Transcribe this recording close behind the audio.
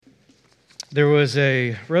There was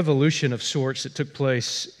a revolution of sorts that took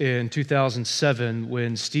place in 2007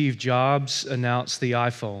 when Steve Jobs announced the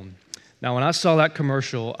iPhone. Now, when I saw that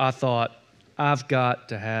commercial, I thought, I've got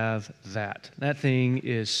to have that. That thing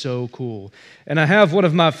is so cool. And I have one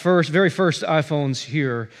of my very first iPhones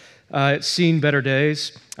here. It's seen better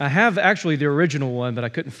days. I have actually the original one, but I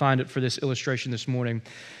couldn't find it for this illustration this morning.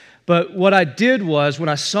 But what I did was, when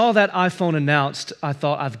I saw that iPhone announced, I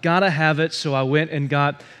thought, I've got to have it, so I went and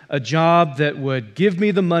got a job that would give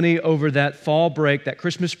me the money over that fall break, that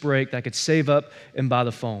Christmas break, that I could save up and buy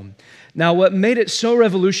the phone. Now, what made it so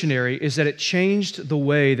revolutionary is that it changed the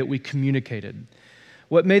way that we communicated.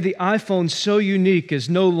 What made the iPhone so unique is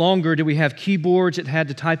no longer did we have keyboards that had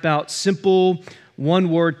to type out simple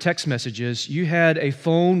one-word text messages. You had a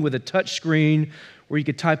phone with a touch screen where you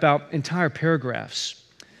could type out entire paragraphs.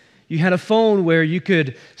 You had a phone where you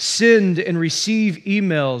could send and receive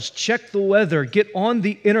emails, check the weather, get on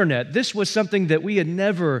the internet. This was something that we had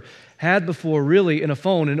never had before, really, in a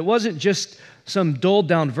phone. And it wasn't just some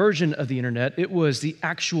dulled-down version of the internet. It was the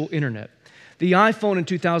actual internet. The iPhone in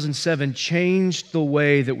 2007 changed the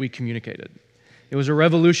way that we communicated. It was a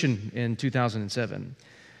revolution in 2007.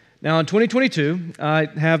 Now, in 2022, I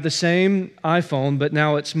have the same iPhone, but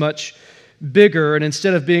now it's much bigger, and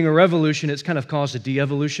instead of being a revolution, it's kind of caused a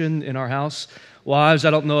de-evolution in our house. Wives, I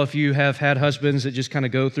don't know if you have had husbands that just kind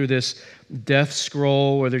of go through this death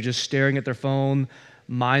scroll where they're just staring at their phone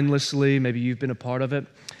mindlessly. Maybe you've been a part of it.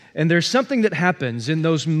 And there's something that happens in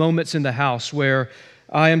those moments in the house where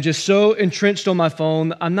I am just so entrenched on my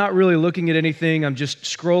phone, I'm not really looking at anything, I'm just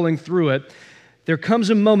scrolling through it. There comes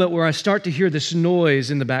a moment where I start to hear this noise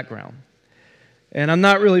in the background. And I'm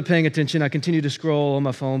not really paying attention. I continue to scroll on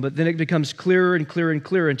my phone, but then it becomes clearer and clearer and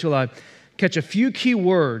clearer until I catch a few key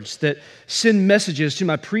words that send messages to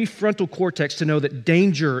my prefrontal cortex to know that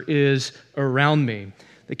danger is around me.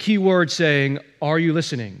 The key word saying, "Are you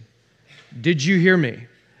listening? Did you hear me?"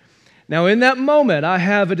 Now, in that moment, I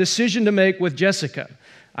have a decision to make with Jessica.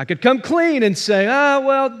 I could come clean and say,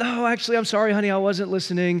 no, actually, I'm sorry, honey, I wasn't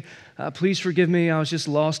listening. Please forgive me. I was just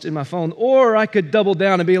lost in my phone. Or I could double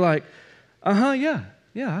down and be like, yeah,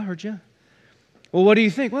 I heard you. Well, what do you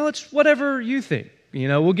think? Well, it's whatever you think.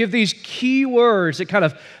 We'll give these key words that kind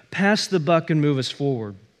of pass the buck and move us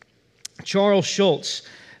forward. Charles Schulz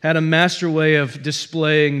had a master way of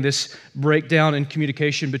displaying this breakdown in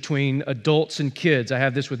communication between adults and kids. I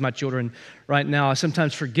have this with my children right now. I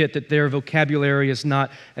sometimes forget that their vocabulary is not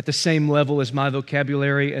at the same level as my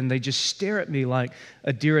vocabulary, and they just stare at me like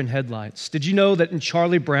a deer in headlights. Did you know that in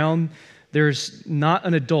Charlie Brown, there's not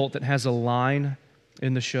an adult that has a line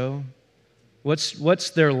in the show? What's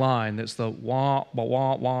their line? That's the wah, wah,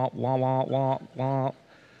 wah, wah, wah, wah, wah, wah.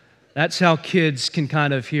 That's how kids can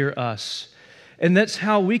kind of hear us. And that's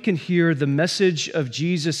how we can hear the message of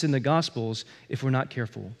Jesus in the Gospels if we're not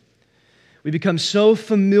careful. We become so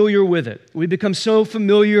familiar with it. We become so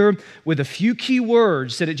familiar with a few key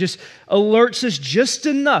words that it just alerts us just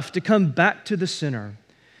enough to come back to the center.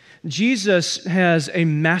 Jesus has a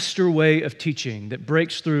master way of teaching that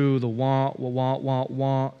breaks through the wah, wah, wah, wah,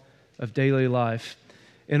 wah of daily life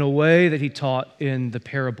in a way that he taught in the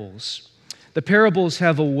parables. The parables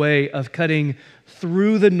have a way of cutting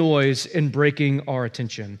through the noise and breaking our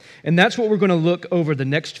attention. And that's what we're going to look over the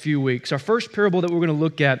next few weeks. Our first parable that we're going to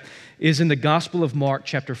look at is in the Gospel of Mark,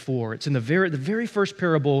 chapter 4. It's in the very first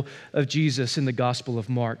parable of Jesus in the Gospel of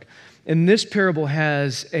Mark. And this parable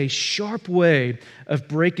has a sharp way of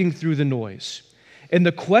breaking through the noise. And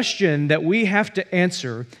the question that we have to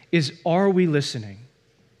answer is, are we listening?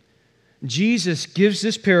 Jesus gives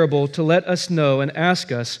this parable to let us know and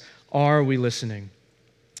ask us, are we listening?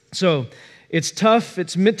 So, it's tough.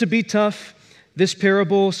 It's meant to be tough, this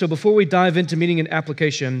parable. So before we dive into meaning and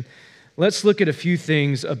application, let's look at a few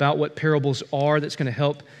things about what parables are that's going to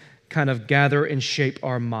help kind of gather and shape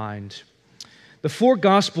our mind. The four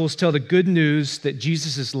Gospels tell the good news that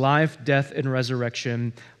Jesus' life, death, and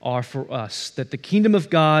resurrection are for us, that the kingdom of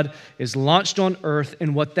God is launched on earth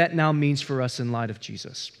and what that now means for us in light of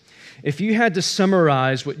Jesus. If you had to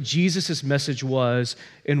summarize what Jesus' message was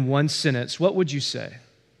in one sentence, what would you say?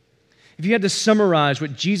 If you had to summarize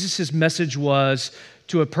what Jesus' message was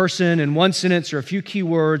to a person in one sentence or a few key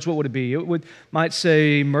words, what would it be? Might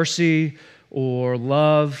say mercy or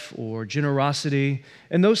love or generosity.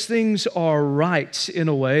 And those things are right in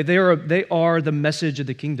a way. They are the message of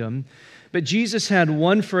the kingdom. But Jesus had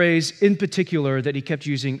one phrase in particular that he kept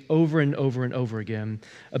using over and over and over again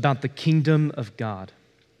about the kingdom of God.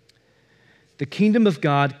 The kingdom of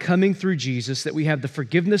God coming through Jesus, that we have the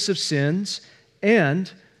forgiveness of sins,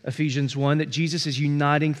 and Ephesians 1, that Jesus is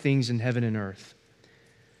uniting things in heaven and earth.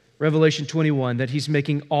 Revelation 21, that he's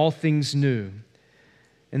making all things new,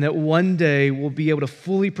 and that one day we'll be able to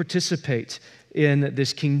fully participate in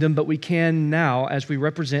this kingdom, but we can now, as we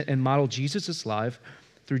represent and model Jesus' life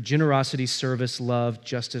through generosity, service, love,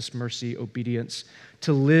 justice, mercy, obedience,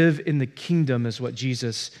 to live in the kingdom is what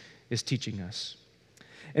Jesus is teaching us.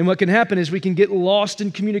 And what can happen is we can get lost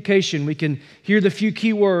in communication. We can hear the few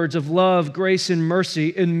key words of love, grace, and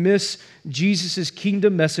mercy and miss Jesus'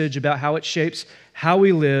 kingdom message about how it shapes how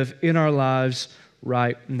we live in our lives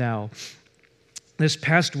right now. This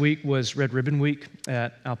past week was Red Ribbon Week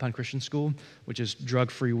at Alpine Christian School, which is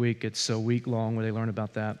drug-free week. It's a week long where they learn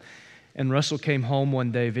about that. And Russell came home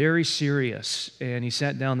one day very serious, and he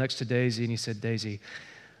sat down next to Daisy, and he said, "Daisy,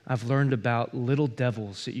 I've learned about little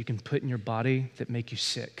devils that you can put in your body that make you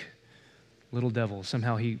sick." Little devils.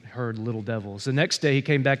 Somehow he heard little devils. The next day he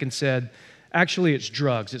came back and said, "Actually, it's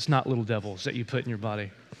drugs. It's not little devils that you put in your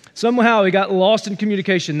body." Somehow he got lost in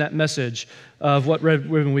communication, that message of what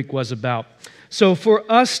Red Ribbon Week was about. So for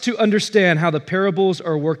us to understand how the parables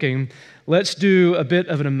are working, let's do a bit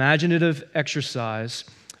of an imaginative exercise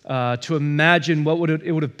to imagine what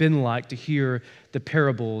it would have been like to hear the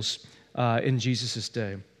parables in Jesus'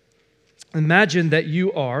 day. Imagine that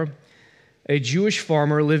you are a Jewish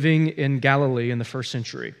farmer living in Galilee in the first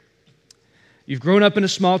century. You've grown up in a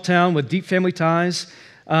small town with deep family ties.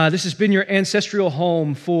 This has been your ancestral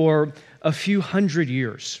home for a few hundred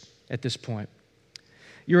years at this point.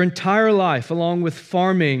 Your entire life, along with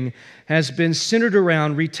farming, has been centered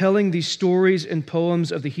around retelling these stories and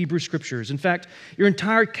poems of the Hebrew Scriptures. In fact, your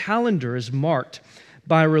entire calendar is marked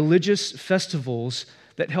by religious festivals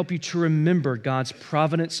that help you to remember God's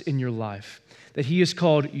providence in your life, that He has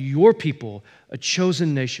called your people a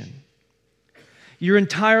chosen nation. Your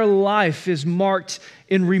entire life is marked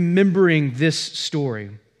in remembering this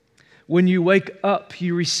story. When you wake up,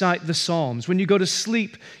 you recite the Psalms. When you go to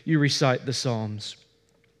sleep, you recite the Psalms.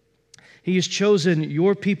 He has chosen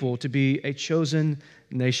your people to be a chosen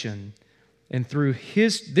nation, and through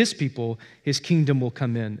this people, His kingdom will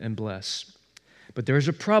come in and bless. But there's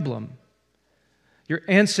a problem. Your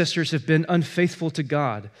ancestors have been unfaithful to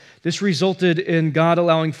God. This resulted in God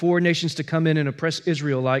allowing 4 nations to come in and oppress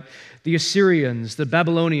Israel, like the Assyrians, the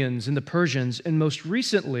Babylonians, and the Persians, and most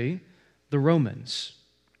recently, the Romans.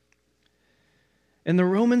 And the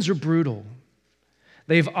Romans are brutal.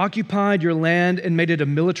 They've occupied your land and made it a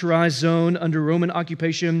militarized zone under Roman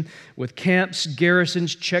occupation with camps,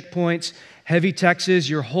 garrisons, checkpoints, heavy taxes.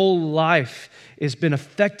 Your whole life has been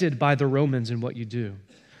affected by the Romans and what you do.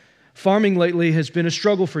 Farming lately has been a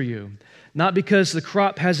struggle for you, not because the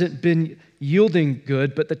crop hasn't been yielding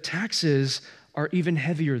good, but the taxes are even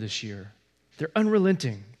heavier this year. They're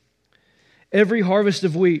unrelenting. Every harvest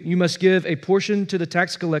of wheat, you must give a portion to the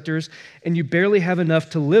tax collectors, and you barely have enough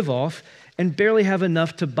to live off and barely have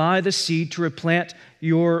enough to buy the seed to replant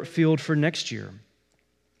your field for next year.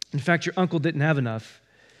 In fact, your uncle didn't have enough,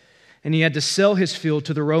 and he had to sell his field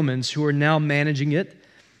to the Romans, who are now managing it,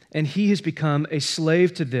 and he has become a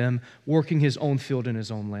slave to them, working his own field in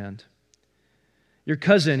his own land. Your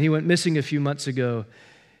cousin, he went missing a few months ago.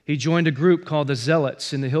 He joined a group called the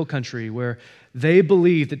Zealots in the Hill Country, where they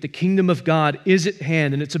believe that the kingdom of God is at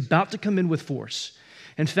hand and it's about to come in with force.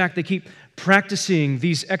 In fact, they keep practicing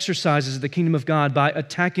these exercises of the kingdom of God by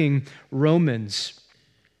attacking Romans.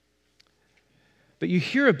 But you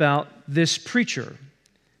hear about this preacher.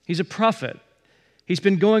 He's a prophet. He's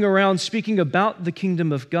been going around speaking about the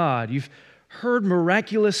kingdom of God. You've heard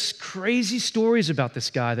miraculous, crazy stories about this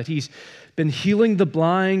guy, that he's been healing the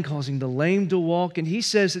blind, causing the lame to walk, and he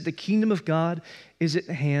says that the kingdom of God is at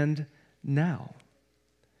hand now.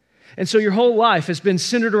 And so your whole life has been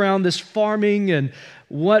centered around this farming and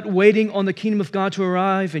waiting on the kingdom of God to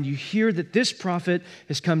arrive, and you hear that this prophet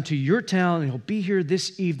has come to your town and he'll be here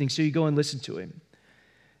this evening, so you go and listen to him.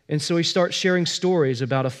 And so he starts sharing stories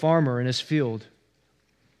about a farmer in his field,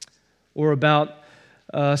 or about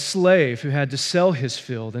a slave who had to sell his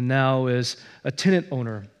field and now is a tenant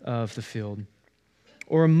owner of the field,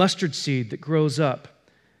 or a mustard seed that grows up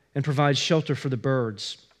and provides shelter for the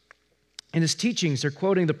birds. In his teachings, they're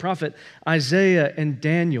quoting the prophet Isaiah and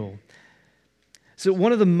Daniel. So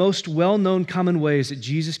one of the most well-known common ways that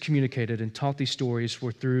Jesus communicated and taught these stories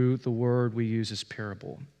were through the word we use as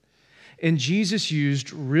parable. And Jesus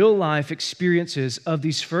used real-life experiences of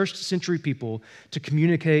these first-century people to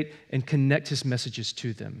communicate and connect his messages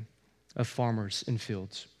to them, of farmers in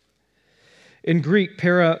fields. In Greek,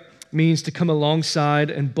 para means to come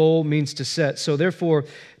alongside, and bol means to set. So therefore,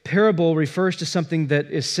 parable refers to something that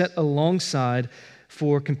is set alongside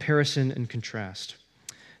for comparison and contrast.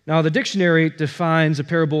 Now, the dictionary defines a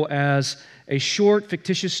parable as a short,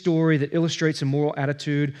 fictitious story that illustrates a moral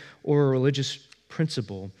attitude or a religious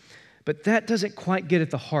principle. But that doesn't quite get at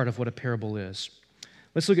the heart of what a parable is.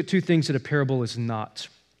 Let's look at two things that a parable is not.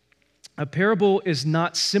 A parable is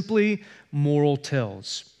not simply moral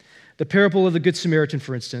tales. The parable of the Good Samaritan,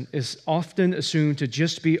 for instance, is often assumed to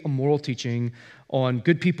just be a moral teaching on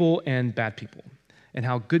good people and bad people and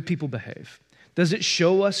how good people behave. Does it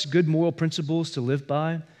show us good moral principles to live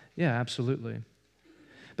by? Yeah, absolutely.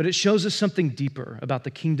 But it shows us something deeper about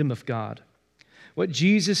the kingdom of God. What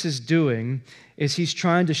Jesus is doing is he's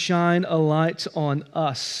trying to shine a light on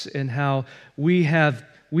us and how we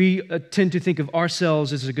tend to think of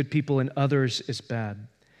ourselves as a good people and others as bad.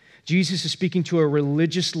 Jesus is speaking to a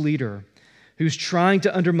religious leader who's trying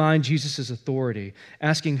to undermine Jesus' authority,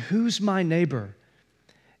 asking, "Who's my neighbor?"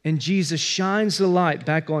 And Jesus shines the light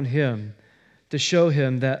back on him to show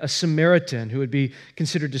him that a Samaritan who would be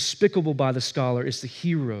considered despicable by the scholar is the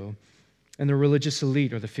hero, and the religious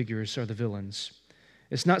elite or the figures are the villains.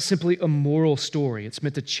 It's not simply a moral story. It's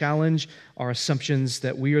meant to challenge our assumptions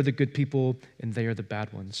that we are the good people and they are the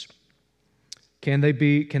bad ones. Can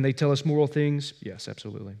they tell us moral things? Yes,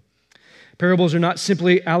 absolutely. Parables are not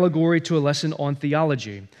simply allegory to a lesson on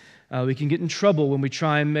theology. We can get in trouble when we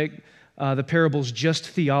try and make the parables just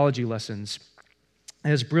theology lessons.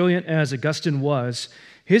 As brilliant as Augustine was,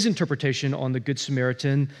 his interpretation on the Good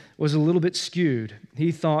Samaritan was a little bit skewed.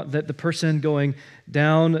 He thought that the person going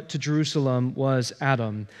down to Jerusalem was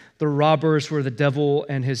Adam. The robbers were the devil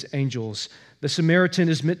and his angels. The Samaritan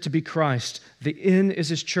is meant to be Christ. The inn is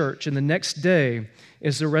his church, and the next day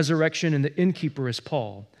is the resurrection, and the innkeeper is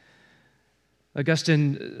Paul.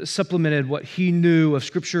 Augustine supplemented what he knew of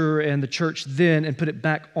Scripture and the church then and put it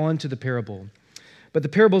back onto the parable. But the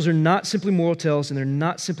parables are not simply moral tales, and they're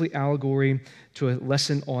not simply allegory to a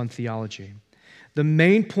lesson on theology. The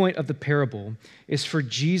main point of the parable is for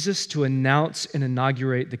Jesus to announce and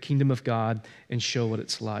inaugurate the kingdom of God and show what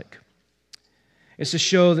it's like. It's to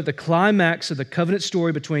show that the climax of the covenant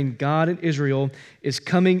story between God and Israel is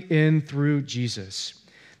coming in through Jesus.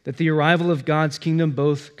 That the arrival of God's kingdom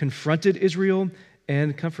both confronted Israel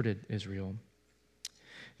and comforted Israel.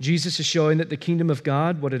 Jesus is showing that the kingdom of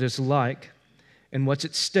God, what it is like, and what's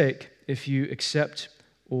at stake if you accept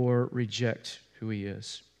or reject who he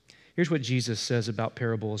is. Here's what Jesus says about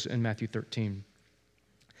parables in Matthew 13.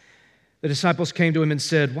 The disciples came to him and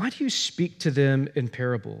said, "Why do you speak to them in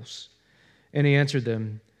parables?" And he answered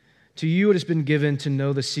them, "To you it has been given to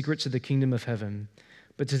know the secrets of the kingdom of heaven,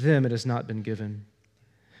 but to them it has not been given.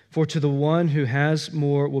 For to the one who has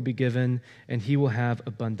more will be given, and he will have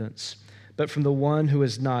abundance. But from the one who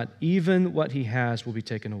has not, even what he has will be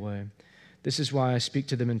taken away. This is why I speak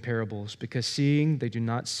to them in parables, because seeing they do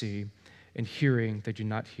not see, and hearing they do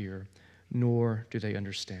not hear, nor do they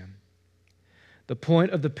understand." The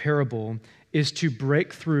point of the parable is to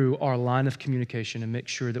break through our line of communication and make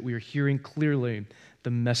sure that we are hearing clearly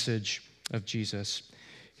the message of Jesus.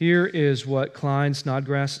 Here is what Klein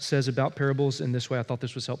Snodgrass says about parables in this way. I thought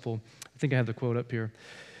this was helpful. I think I have the quote up here.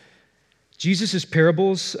 Jesus'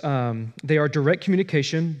 parables, they are direct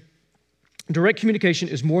communication. Direct communication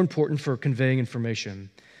is more important for conveying information,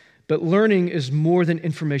 but learning is more than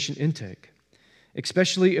information intake,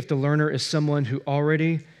 especially if the learner is someone who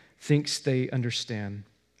already thinks they understand.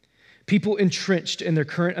 People entrenched in their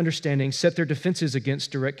current understanding set their defenses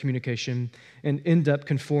against direct communication and end up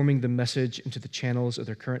conforming the message into the channels of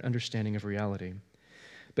their current understanding of reality.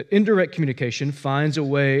 But indirect communication finds a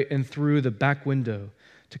way in through the back window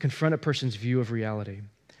to confront a person's view of reality.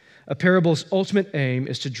 A parable's ultimate aim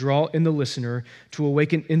is to draw in the listener to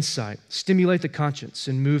awaken insight, stimulate the conscience,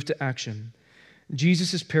 and move to action.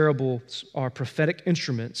 Jesus' parables are prophetic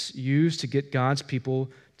instruments used to get God's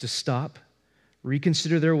people to stop,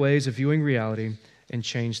 reconsider their ways of viewing reality, and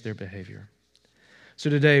change their behavior. So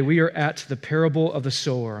today we are at the parable of the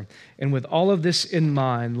sower. And with all of this in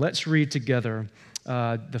mind, let's read together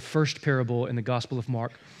the first parable in the Gospel of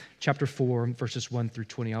Mark, chapter 4, verses 1 through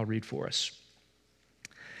 20. I'll read for us.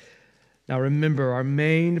 Now remember, our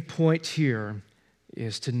main point here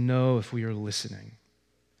is to know if we are listening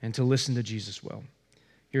and to listen to Jesus well.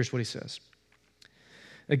 Here's what he says.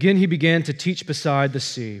 Again, he began to teach beside the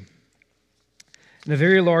sea, and a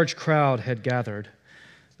very large crowd had gathered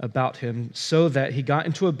about him, so that he got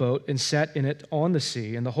into a boat and sat in it on the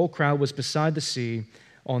sea, and the whole crowd was beside the sea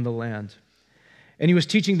on the land. And he was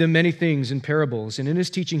teaching them many things in parables, and in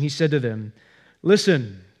his teaching he said to them,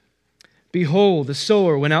 "Listen, behold, the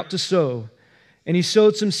sower went out to sow, and he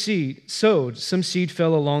sowed some seed. Some seed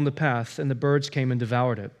fell along the path, and the birds came and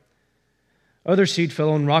devoured it. Other seed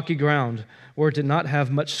fell on rocky ground, where it did not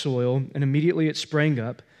have much soil, and immediately it sprang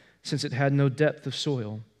up, since it had no depth of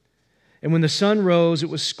soil. And when the sun rose, it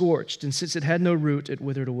was scorched, and since it had no root, it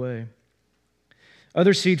withered away.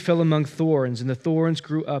 Other seed fell among thorns, and the thorns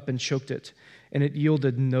grew up and choked it, and it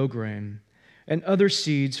yielded no grain. And other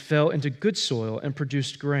seeds fell into good soil and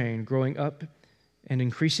produced grain, growing up and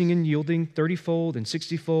increasing in yielding 30-fold and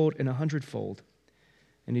 60-fold and 100-fold.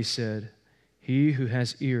 And he said, "He who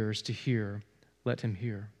has ears to hear, let him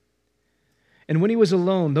hear." And when he was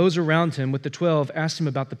alone, those around him with the 12 asked him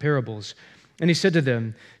about the parables. And he said to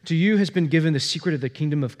them, "To you has been given the secret of the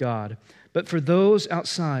kingdom of God, but for those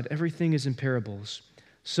outside, everything is in parables,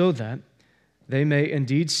 so that they may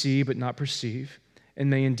indeed see but not perceive, and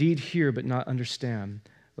may indeed hear but not understand,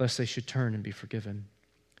 lest they should turn and be forgiven."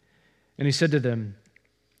 And he said to them,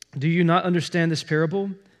 "Do you not understand this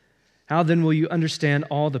parable? How then will you understand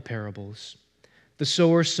all the parables? The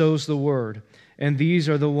sower sows the word, and these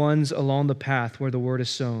are the ones along the path where the word is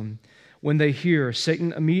sown. When they hear,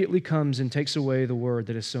 Satan immediately comes and takes away the word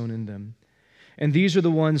that is sown in them. And these are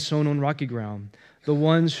the ones sown on rocky ground, the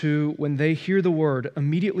ones who, when they hear the word,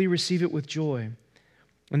 immediately receive it with joy.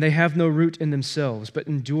 And they have no root in themselves, but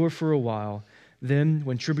endure for a while. Then,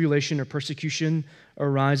 when tribulation or persecution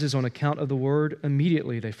arises on account of the word,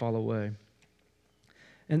 immediately they fall away.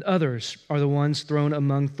 And others are the ones thrown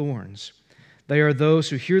among thorns. They are those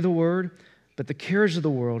who hear the word, but the cares of the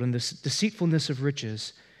world and the deceitfulness of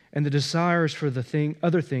riches and the desires for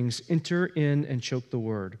other things enter in and choke the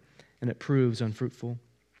word, and it proves unfruitful.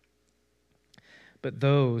 But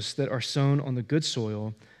those that are sown on the good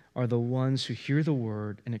soil are the ones who hear the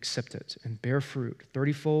word and accept it and bear fruit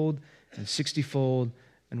 30-fold and 60-fold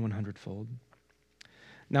and 100-fold.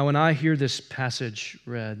 Now, when I hear this passage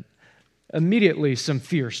read, immediately some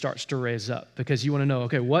fear starts to raise up because you want to know,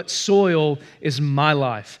 okay, what soil is my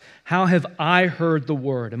life? How have I heard the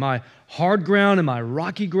word? Am I hard ground? Am I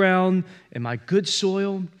rocky ground? Am I good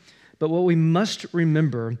soil? But what we must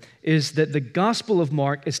remember is that the Gospel of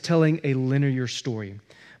Mark is telling a linear story.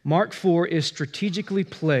 Mark 4 is strategically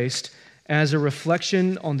placed as a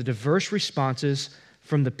reflection on the diverse responses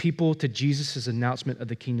from the people to Jesus' announcement of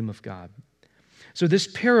the kingdom of God. So this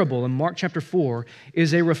parable in Mark chapter 4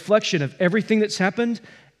 is a reflection of everything that's happened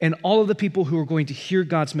and all of the people who are going to hear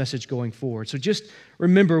God's message going forward. So just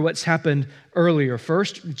remember what's happened earlier.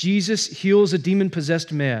 First, Jesus heals a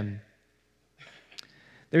demon-possessed man.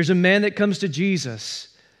 There's a man that comes to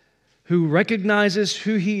Jesus who recognizes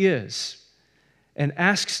who he is and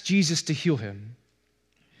asks Jesus to heal him.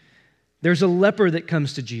 There's a leper that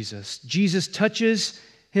comes to Jesus. Jesus touches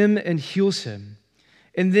him and heals him.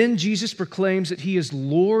 And then Jesus proclaims that he is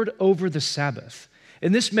Lord over the Sabbath.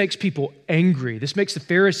 And this makes people angry. This makes the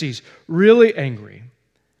Pharisees really angry.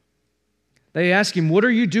 They ask him, "What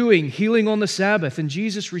are you doing healing on the Sabbath?" And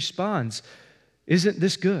Jesus responds, "Isn't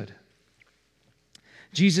this good?"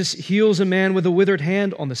 Jesus heals a man with a withered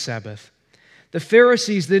hand on the Sabbath. The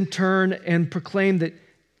Pharisees then turn and proclaim that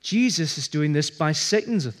Jesus is doing this by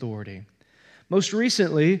Satan's authority. Most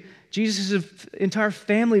recently, Jesus' entire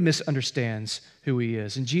family misunderstands who he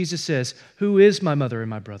is. And Jesus says, "Who is my mother and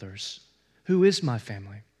my brothers? Who is my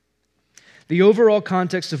family?" The overall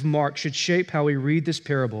context of Mark should shape how we read this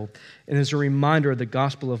parable and is a reminder of the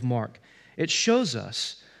Gospel of Mark. It shows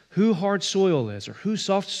us who hard soil is or who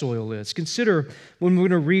soft soil is. Consider when we're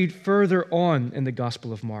going to read further on in the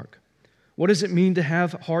Gospel of Mark. What does it mean to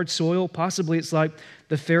have hard soil? Possibly it's like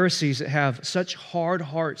the Pharisees that have such hard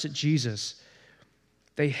hearts at Jesus.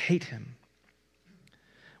 They hate him.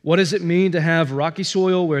 What does it mean to have rocky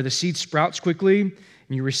soil where the seed sprouts quickly and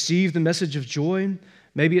you receive the message of joy?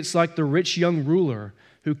 Maybe it's like the rich young ruler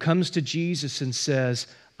who comes to Jesus and says,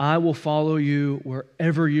 "I will follow you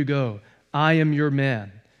wherever you go. I am your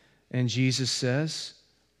man." And Jesus says,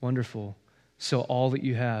 "Wonderful, sell all that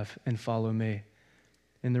you have and follow me."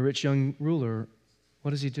 And the rich young ruler,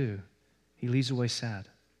 what does he do? He leaves away sad.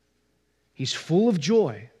 He's full of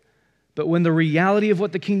joy, but when the reality of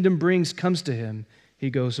what the kingdom brings comes to him, he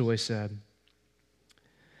goes away sad.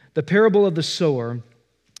 The parable of the sower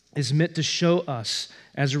is meant to show us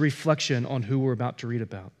as a reflection on who we're about to read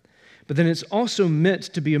about. But then it's also meant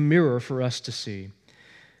to be a mirror for us to see.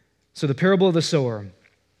 So the parable of the sower.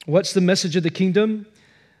 What's the message of the kingdom?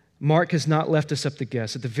 Mark has not left us up to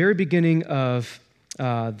guess. At the very beginning of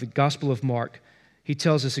the Gospel of Mark, he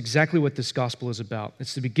tells us exactly what this gospel is about.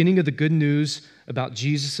 It's the beginning of the good news about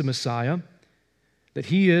Jesus the Messiah, that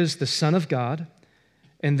he is the Son of God,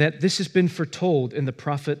 and that this has been foretold in the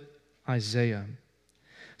prophet Isaiah.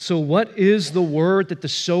 So what is the word that the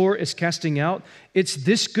sower is casting out? It's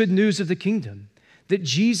this good news of the kingdom, that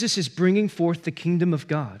Jesus is bringing forth the kingdom of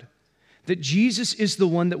God, that Jesus is the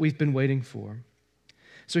one that we've been waiting for.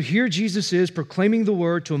 So here Jesus is proclaiming the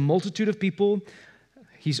word to a multitude of people.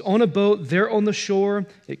 He's on a boat, they're on the shore.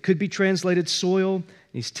 It could be translated soil. And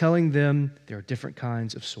he's telling them there are different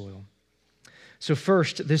kinds of soil. So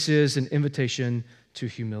first, this is an invitation to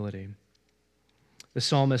humility. The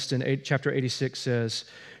psalmist in chapter 86 says,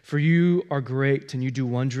 "For you are great and you do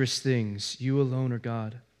wondrous things. You alone are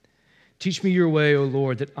God. Teach me your way, O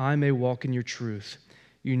Lord, that I may walk in your truth.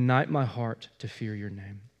 Unite my heart to fear your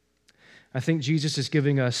name." I think Jesus is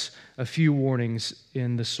giving us a few warnings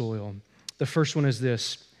in the soil. The first one is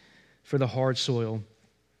this, for the hard soil.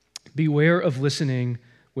 Beware of listening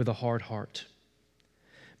with a hard heart.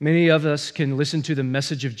 Many of us can listen to the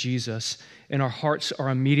message of Jesus, and our hearts are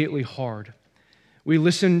immediately hard. We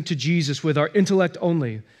listen to Jesus with our intellect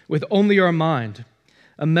only, with only our mind,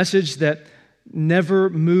 a message that never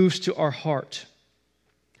moves to our heart.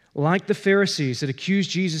 Like the Pharisees that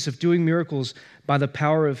accused Jesus of doing miracles by the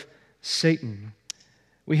power of Satan,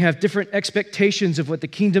 we have different expectations of what the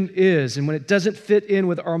kingdom is, and when it doesn't fit in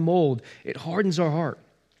with our mold, it hardens our heart.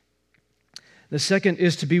 The second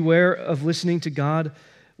is to beware of listening to God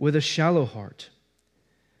with a shallow heart.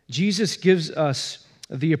 Jesus gives us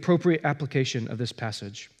the appropriate application of this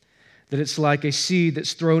passage, that it's like a seed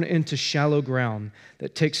that's thrown into shallow ground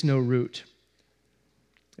that takes no root.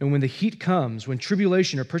 And when the heat comes, when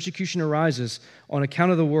tribulation or persecution arises on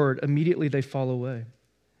account of the word, immediately they fall away.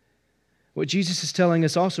 What Jesus is telling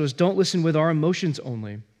us also is don't listen with our emotions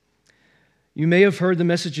only. You may have heard the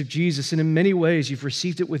message of Jesus, and in many ways you've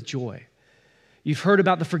received it with joy. You've heard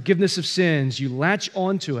about the forgiveness of sins. You latch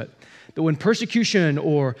onto it. But when persecution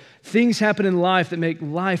or things happen in life that make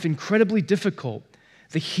life incredibly difficult,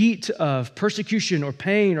 the heat of persecution or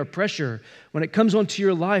pain or pressure, when it comes onto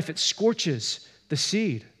your life, it scorches the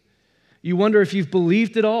seed. You wonder if you've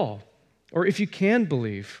believed at all or if you can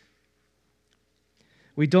believe.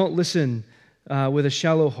 We don't listen with a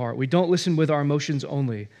shallow heart. We don't listen with our emotions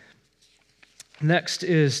only. Next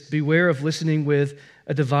is beware of listening with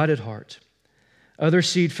a divided heart. Other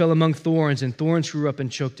seed fell among thorns, and thorns grew up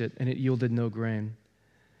and choked it, and it yielded no grain.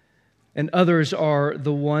 And others are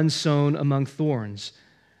the ones sown among thorns.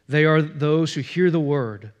 They are those who hear the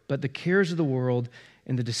word, but the cares of the world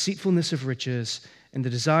and the deceitfulness of riches and the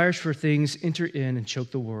desires for things enter in and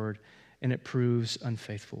choke the word, and it proves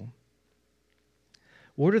unfaithful.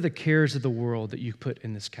 What are the cares of the world that you put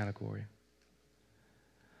in this category?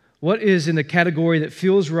 What is in the category that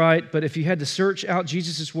feels right, but if you had to search out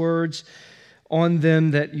Jesus' words on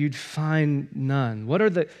them, that you'd find none? What are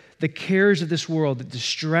the cares of this world that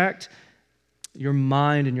distract your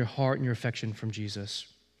mind and your heart and your affection from Jesus?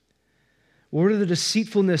 What are the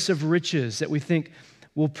deceitfulness of riches that we think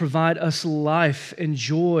will provide us life and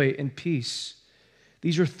joy and peace?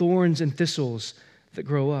 These are thorns and thistles that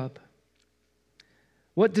grow up.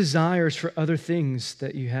 What desires for other things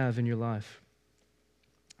that you have in your life?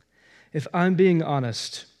 If I'm being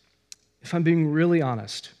honest, if I'm being really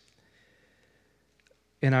honest,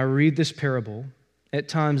 and I read this parable, at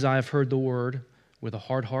times I have heard the word with a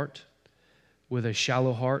hard heart, with a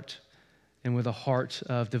shallow heart, and with a heart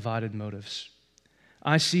of divided motives.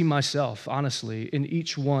 I see myself, honestly, in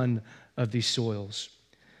each one of these soils.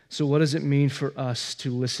 So what does it mean for us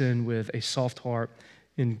to listen with a soft heart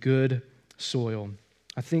in good soil?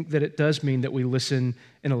 I think that it does mean that we listen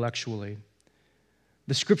intellectually.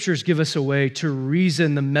 The scriptures give us a way to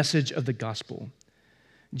reason the message of the gospel.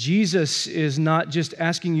 Jesus is not just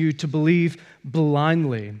asking you to believe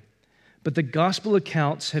blindly, but the gospel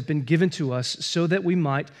accounts have been given to us so that we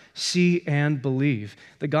might see and believe.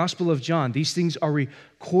 The Gospel of John, these things are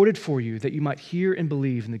recorded for you that you might hear and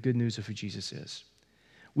believe in the good news of who Jesus is.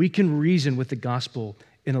 We can reason with the gospel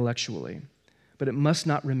intellectually, but it must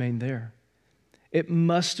not remain there. It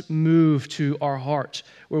must move to our heart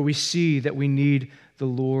where we see that we need the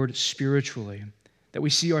Lord spiritually, that we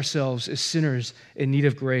see ourselves as sinners in need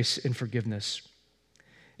of grace and forgiveness.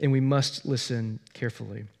 And we must listen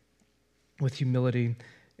carefully with humility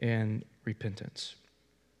and repentance.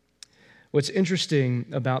 What's interesting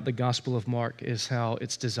about the Gospel of Mark is how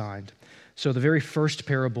it's designed. So the very first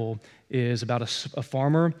parable is about a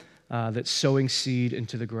farmer that's sowing seed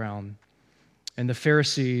into the ground. And the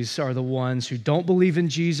Pharisees are the ones who don't believe in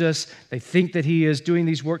Jesus. They think that he is doing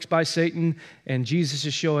these works by Satan, and Jesus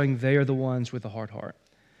is showing they are the ones with a hard heart.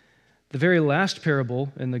 The very last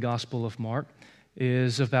parable in the Gospel of Mark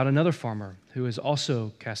is about another farmer who is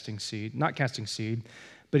also not casting seed,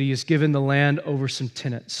 but he is given the land over some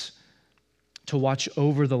tenants to watch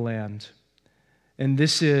over the land. And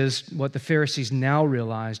this is what the Pharisees now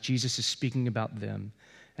realize Jesus is speaking about them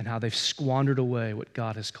and how they've squandered away what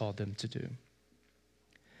God has called them to do.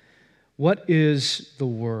 What is the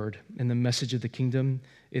word and the message of the kingdom?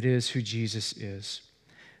 It is who Jesus is.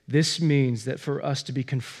 This means that for us to be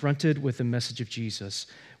confronted with the message of Jesus,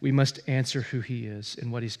 we must answer who he is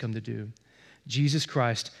and what he's come to do. Jesus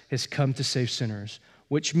Christ has come to save sinners,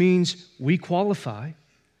 which means we qualify.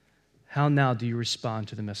 How now do you respond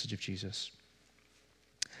to the message of Jesus?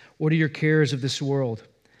 What are your cares of this world?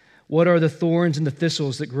 What are the thorns and the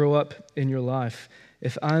thistles that grow up in your life?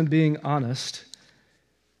 If I'm being honest,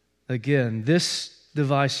 again, this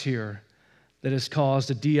device here that has caused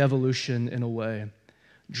a de-evolution in a way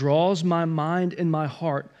draws my mind and my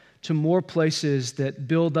heart to more places that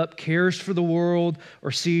build up cares for the world or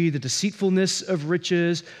see the deceitfulness of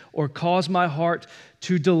riches or cause my heart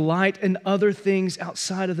to delight in other things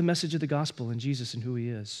outside of the message of the gospel and Jesus and who he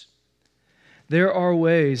is. There are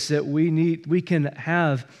ways that we can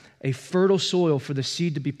have a fertile soil for the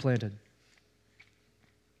seed to be planted.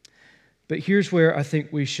 But here's where I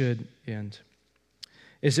think we should end,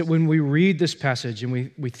 is that when we read this passage and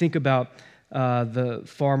we think about the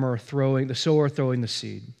sower throwing the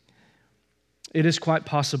seed, it is quite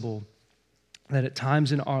possible that at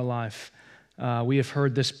times in our life, we have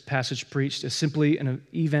heard this passage preached as simply an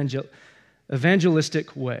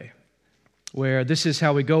evangelistic way, where this is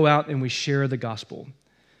how we go out and we share the gospel.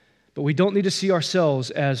 But we don't need to see ourselves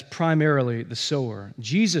as primarily the sower.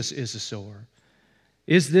 Jesus is the sower.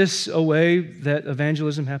 Is this a way that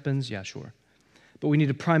evangelism happens? Yeah, sure. But we need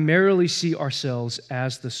to primarily see ourselves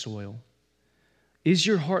as the soil. Is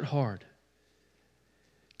your heart hard?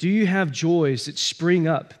 Do you have joys that spring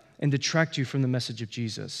up and detract you from the message of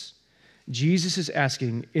Jesus? Jesus is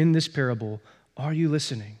asking in this parable, are you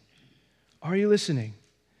listening? Are you listening?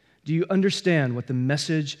 Do you understand what the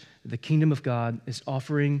message of the kingdom of God is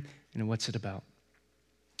offering and what's it about?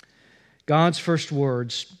 God's first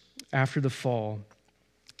words after the fall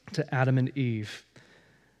to Adam and Eve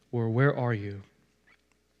were, "Where are you?"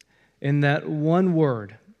 And that one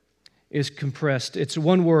word is compressed. It's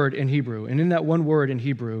one word in Hebrew, and in that one word in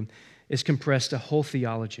Hebrew is compressed a whole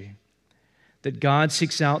theology. That God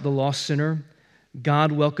seeks out the lost sinner,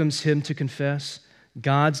 God welcomes him to confess,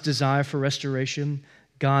 God's desire for restoration,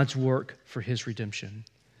 God's work for his redemption.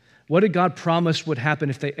 What did God promise would happen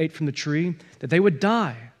if they ate from the tree? That they would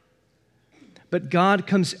die. But God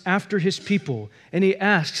comes after his people, and he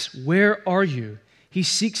asks, "Where are you?" He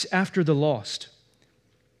seeks after the lost.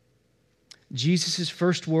 Jesus'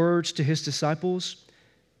 first words to his disciples,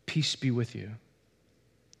 "Peace be with you."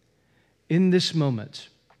 In this moment,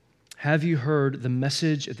 have you heard the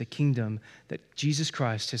message of the kingdom that Jesus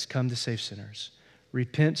Christ has come to save sinners?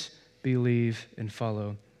 Repent, believe, and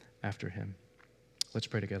follow after him. Let's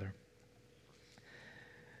pray together.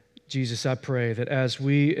 Jesus, I pray that as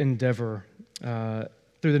we endeavor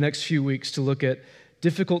through the next few weeks to look at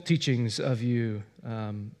difficult teachings of you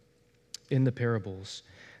in the parables,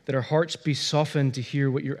 that our hearts be softened to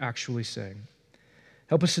hear what you're actually saying.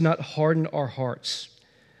 Help us to not harden our hearts.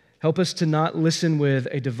 Help us to not listen with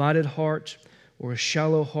a divided heart or a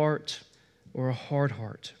shallow heart or a hard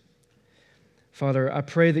heart. Father, I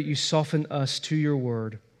pray that you soften us to your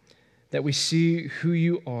word, that we see who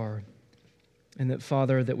you are, and that,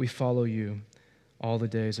 Father, that we follow you all the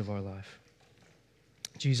days of our life.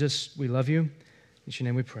 Jesus, we love you. In your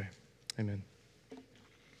name we pray. Amen.